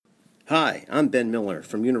Hi, I'm Ben Miller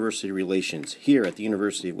from University Relations here at the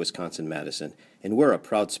University of Wisconsin-Madison, and we're a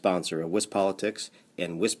proud sponsor of WisPolitics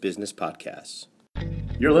and WisBusiness podcasts.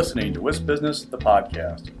 You're listening to WisBusiness, the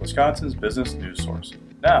podcast, Wisconsin's business news source.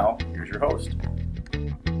 Now, here's your host.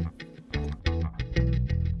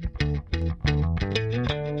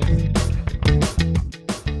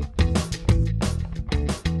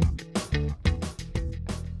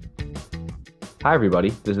 Hi, everybody.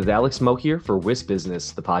 This is Alex Moe here for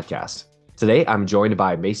WisBusiness, the podcast. Today, I'm joined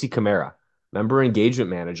by Maci Camara, Member Engagement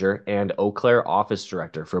Manager and Eau Claire Office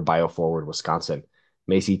Director for BioForward Wisconsin.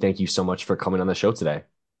 Maci, thank you so much for coming on the show today.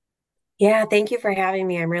 Yeah, thank you for having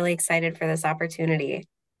me. I'm really excited for this opportunity.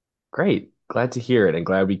 Great. Glad to hear it and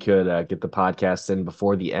glad we could get the podcast in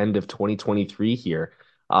before the end of 2023 here.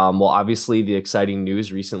 Well, obviously, the exciting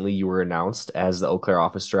news recently, you were announced as the Eau Claire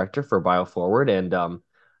Office Director for BioForward. And I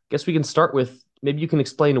guess we can start with maybe you can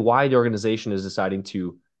explain why the organization is deciding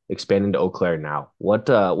to expand into Eau Claire now. What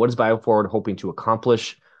is BioForward hoping to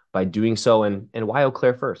accomplish by doing so, and why Eau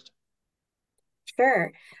Claire first?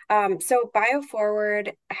 Sure. So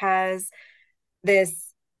BioForward has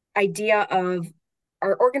this idea of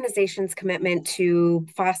our organization's commitment to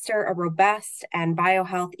foster a robust and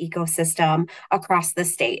biohealth ecosystem across the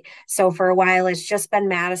state. So for a while, it's just been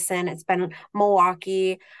Madison, it's been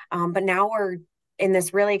Milwaukee, but now we're in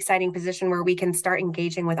this really exciting position where we can start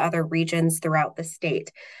engaging with other regions throughout the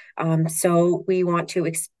state. So we want to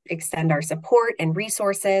extend our support and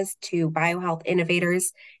resources to biohealth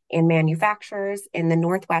innovators and manufacturers in the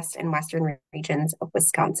Northwest and Western regions of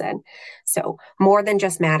Wisconsin. So more than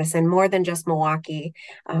just Madison, more than just Milwaukee.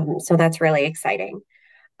 So that's really exciting.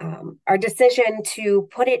 Our decision to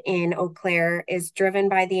put it in Eau Claire is driven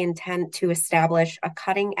by the intent to establish a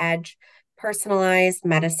cutting edge, personalized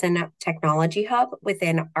medicine technology hub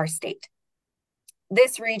within our state.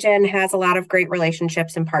 This region has a lot of great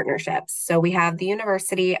relationships and partnerships. So we have the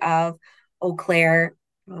University of Eau Claire,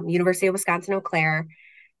 University of Wisconsin Eau Claire,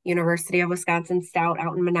 University of Wisconsin Stout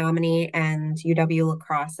out in Menominee, and UW La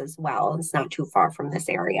Crosse as well. It's not too far from this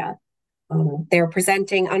area. They're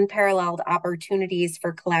presenting unparalleled opportunities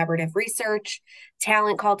for collaborative research,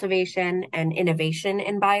 talent cultivation, and innovation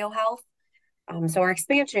in biohealth. So our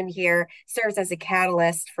expansion here serves as a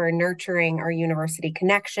catalyst for nurturing our university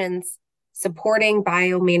connections, supporting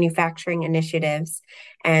biomanufacturing initiatives,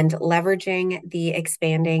 and leveraging the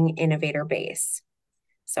expanding innovator base.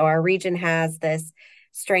 So our region has this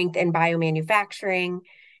strength in biomanufacturing,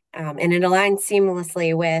 and it aligns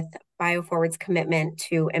seamlessly with BioForward's commitment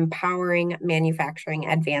to empowering manufacturing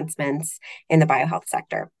advancements in the biohealth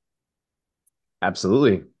sector.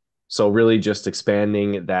 Absolutely. So really just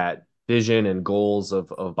expanding that vision and goals of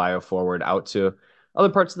BioForward out to other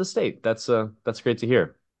parts of the state. That's great to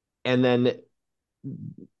hear. And then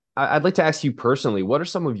I'd like to ask you personally, what are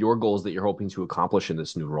some of your goals that you're hoping to accomplish in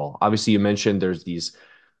this new role? Obviously, you mentioned there's these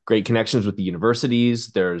great connections with the universities,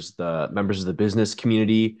 there's the members of the business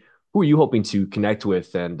community. Who are you hoping to connect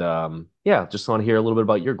with? And just want to hear a little bit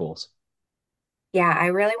about your goals. Yeah, I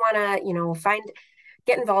really want to,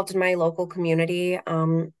 get involved in my local community.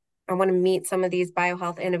 I want to meet some of these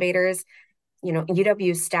biohealth innovators.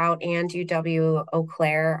 UW Stout and UW Eau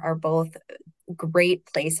Claire are both great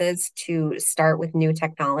places to start with new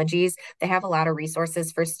technologies. They have a lot of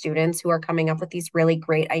resources for students who are coming up with these really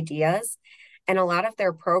great ideas. And a lot of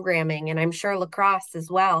their programming, and I'm sure La Crosse as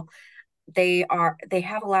well, they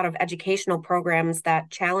have a lot of educational programs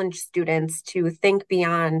that challenge students to think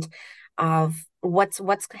beyond of what's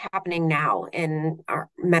happening now in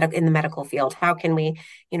the medical field. How can we,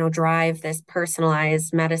 drive this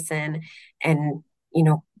personalized medicine and,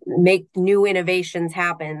 make new innovations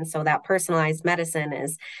happen so that personalized medicine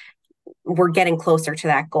we're getting closer to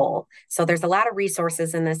that goal. So there's a lot of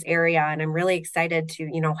resources in this area, and I'm really excited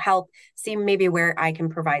to, help see maybe where I can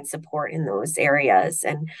provide support in those areas,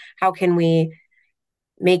 and how can we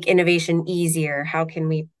make innovation easier? How can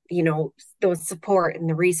we, those support and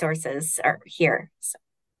the resources are here. So.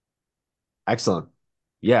 Excellent.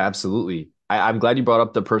 Yeah, absolutely. I'm glad you brought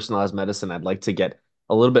up the personalized medicine. I'd like to get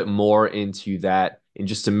a little bit more into that in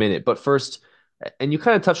just a minute. But first, and you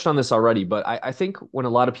kind of touched on this already, but I think when a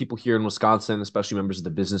lot of people here in Wisconsin, especially members of the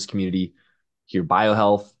business community, hear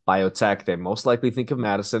biohealth, biotech, they most likely think of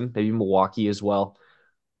Madison, maybe Milwaukee as well.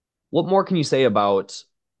 What more can you say about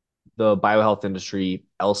the biohealth industry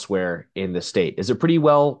elsewhere in the state? Is it pretty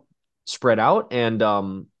well spread out? And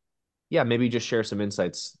maybe just share some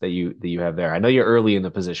insights that you have there. I know you're early in the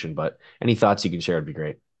position, but any thoughts you can share would be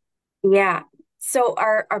great. Yeah. So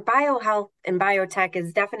our biohealth and biotech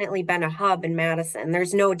has definitely been a hub in Madison.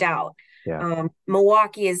 There's no doubt. Yeah.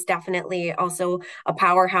 Milwaukee is definitely also a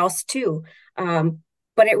powerhouse too.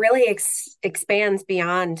 but it really expands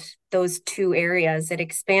beyond those two areas. It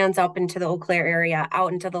expands up into the Eau Claire area,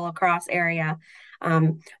 out into the La Crosse area,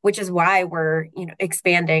 which is why we're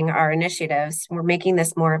expanding our initiatives. We're making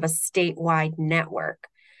this more of a statewide network.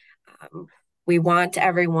 We want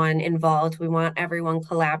everyone involved. We want everyone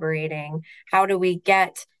collaborating. How do we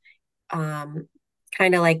get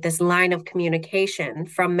kind of like this line of communication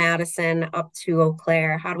from Madison up to Eau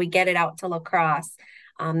Claire? How do we get it out to La Crosse?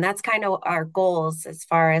 That's kind of our goals as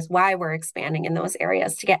far as why we're expanding in those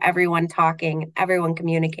areas, to get everyone talking, everyone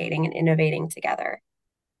communicating and innovating together.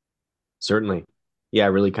 Certainly. Yeah,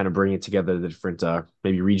 really kind of bringing together the different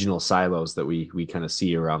maybe regional silos that we kind of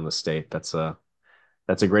see around the state. That's a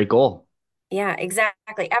great goal. Yeah,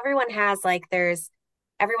 exactly. Everyone has like their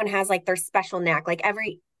special knack. Like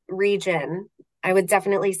every region, I would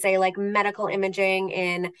definitely say like medical imaging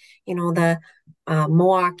in, the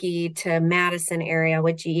Milwaukee to Madison area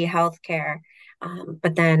with GE Healthcare.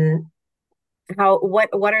 But then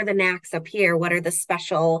what are the knacks up here? What are the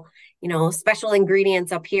special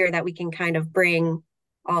ingredients up here that we can kind of bring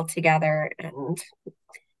all together and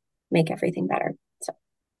make everything better? So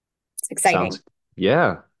it's exciting.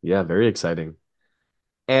 Yeah, very exciting.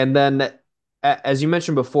 And then, as you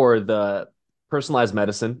mentioned before, the personalized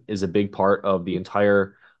medicine is a big part of the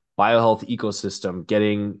entire biohealth ecosystem,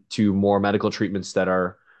 getting to more medical treatments that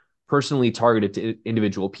are personally targeted to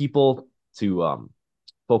individual people to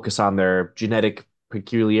focus on their genetic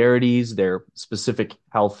peculiarities, their specific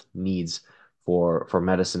health needs for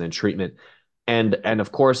medicine and treatment. And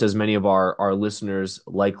of course, as many of our listeners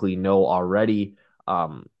likely know already,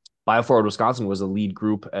 BioForward Wisconsin was a lead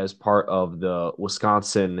group as part of the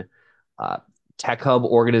Wisconsin uh, Tech Hub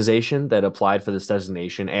organization that applied for this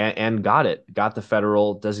designation and got the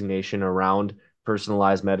federal designation around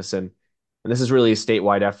personalized medicine. And this is really a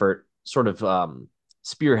statewide effort, sort of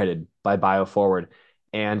spearheaded by BioForward.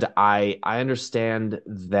 And I understand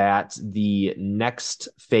that the next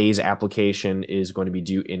phase application is going to be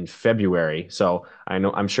due in February. So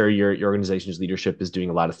I'm sure your organization's leadership is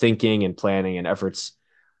doing a lot of thinking and planning and efforts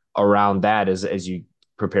around that as you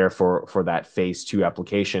prepare for that phase 2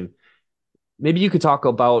 application. Maybe you could talk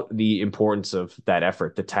about the importance of that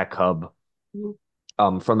effort, the Tech Hub,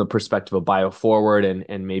 from the perspective of BioForward,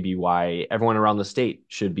 and maybe why everyone around the state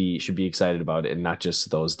should be excited about it, and not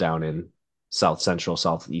just those down in South Central,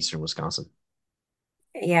 Southeastern Wisconsin.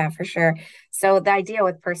 Yeah, for sure. So the idea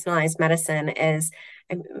with personalized medicine is,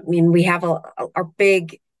 I mean, we have our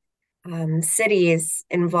big cities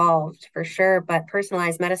involved for sure, but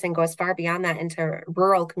personalized medicine goes far beyond that into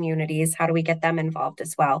rural communities. How do we get them involved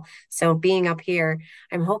as well? So being up here,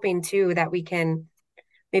 I'm hoping too that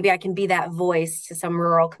maybe I can be that voice to some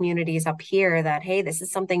rural communities up here that, hey, this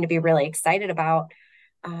is something to be really excited about.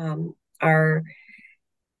 Our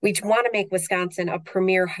We want to make Wisconsin a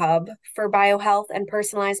premier hub for biohealth and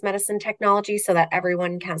personalized medicine technology so that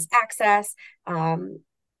everyone has access. And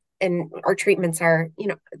our treatments are,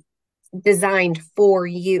 designed for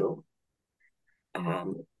you.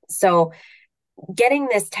 So getting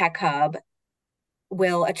this tech hub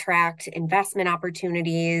will attract investment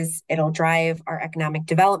opportunities. It'll drive our economic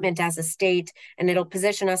development as a state, and it'll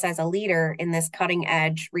position us as a leader in this cutting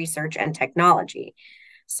edge research and technology.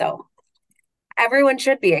 So everyone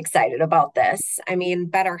should be excited about this. I mean,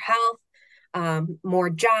 better health, more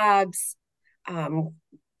jobs,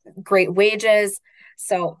 great wages.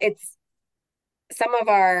 So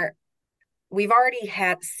we've already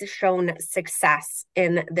shown success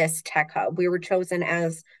in this tech hub. We were chosen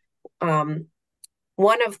as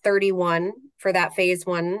one of 31 for that phase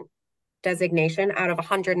 1 designation out of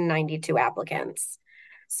 192 applicants.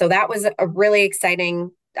 So that was a really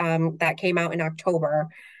exciting, that came out in October.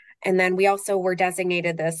 And then we also were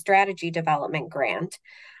designated the strategy development grant.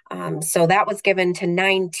 So that was given to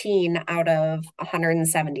 19 out of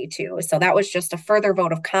 172. So that was just a further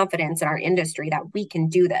vote of confidence in our industry that we can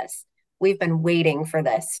do this. We've been waiting for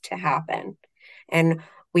this to happen. And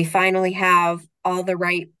we finally have all the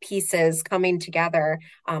right pieces coming together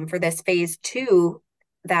for this phase 2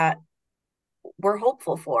 that we're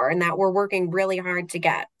hopeful for and that we're working really hard to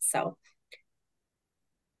get. So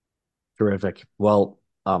Terrific. Well,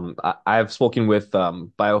 I've spoken with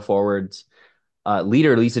BioForward's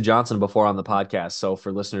leader, Lisa Johnson, before on the podcast. So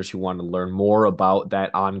for listeners who want to learn more about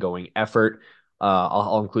that ongoing effort,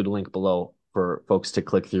 I'll include a link below for folks to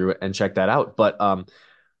click through and check that out. But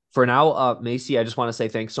for now, Maci, I just want to say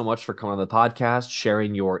thanks so much for coming on the podcast,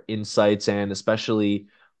 sharing your insights, and especially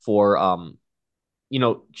for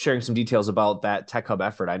sharing some details about that Tech Hub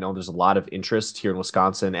effort. I know there's a lot of interest here in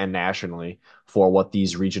Wisconsin and nationally for what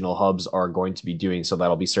these regional hubs are going to be doing. So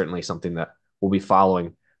that'll be certainly something that we'll be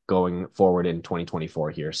following going forward in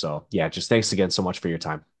 2024 here. So yeah, just thanks again so much for your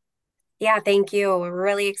time. Yeah, thank you. We're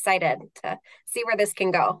really excited to see where this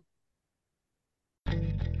can go.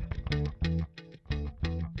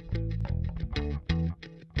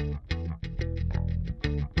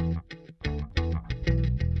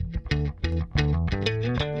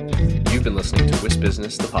 You've been listening to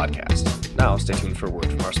WisBusiness, the podcast. Now stay tuned for a word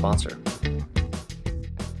from our sponsor.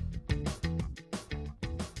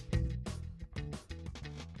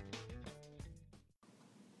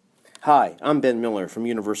 Hi, I'm Ben Miller from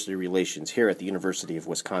University Relations here at the University of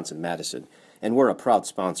Wisconsin-Madison, and we're a proud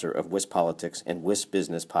sponsor of WisPolitics and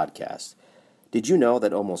WisBusiness podcast. Did you know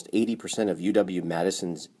that almost 80% of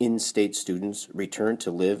UW-Madison's in-state students return to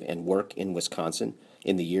live and work in Wisconsin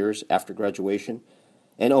in the years after graduation?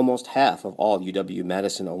 And almost half of all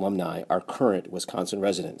UW-Madison alumni are current Wisconsin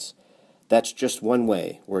residents. That's just one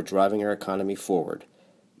way we're driving our economy forward.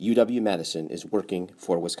 UW-Madison is working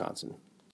for Wisconsin.